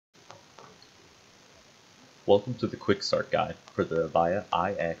Welcome to the Quick Start Guide for the Avaya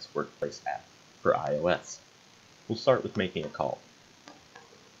iX Workplace app for iOS. We'll start with making a call.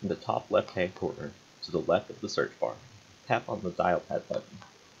 In the top left-hand corner, to the left of the search bar, tap on the dial pad button.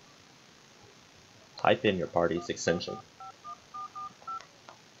 Type in your party's extension.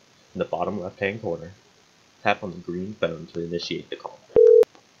 In the bottom left-hand corner, tap on the green phone to initiate the call.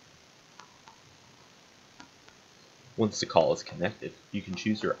 Once the call is connected, you can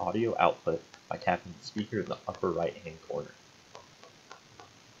choose your audio output by tapping the speaker in the upper right-hand corner.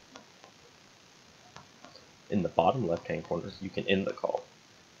 In the bottom left-hand corner, you can end the call,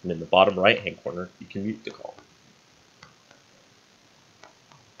 and in the bottom right-hand corner, you can mute the call.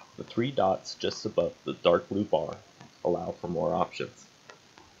 The three dots just above the dark blue bar allow for more options.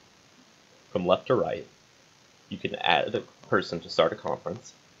 From left to right, you can add a person to start a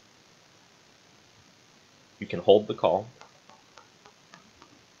conference. You can hold the call,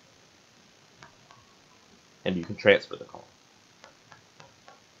 and you can transfer the call.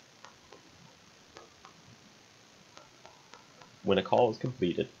 When a call is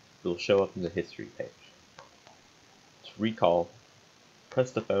completed, it will show up in the history page. To recall,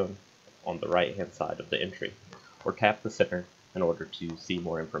 press the phone on the right-hand side of the entry, or tap the center in order to see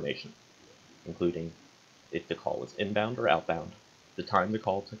more information, including if the call was inbound or outbound, the time the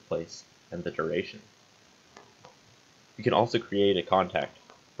call took place, and the duration. You can also create a contact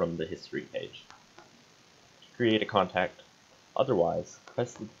from the history page. To create a contact, otherwise,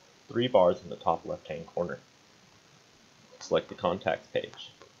 press the three bars in the top left-hand corner. Select the Contacts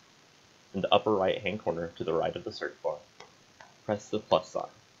page. In the upper right-hand corner to the right of the search bar, press the plus sign.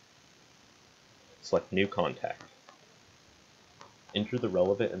 Select New Contact. Enter the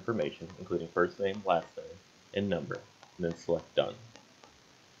relevant information, including first name, last name, and number, and then select Done.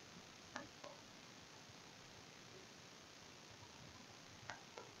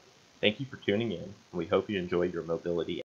 Thank you for tuning in, and we hope you enjoy your mobility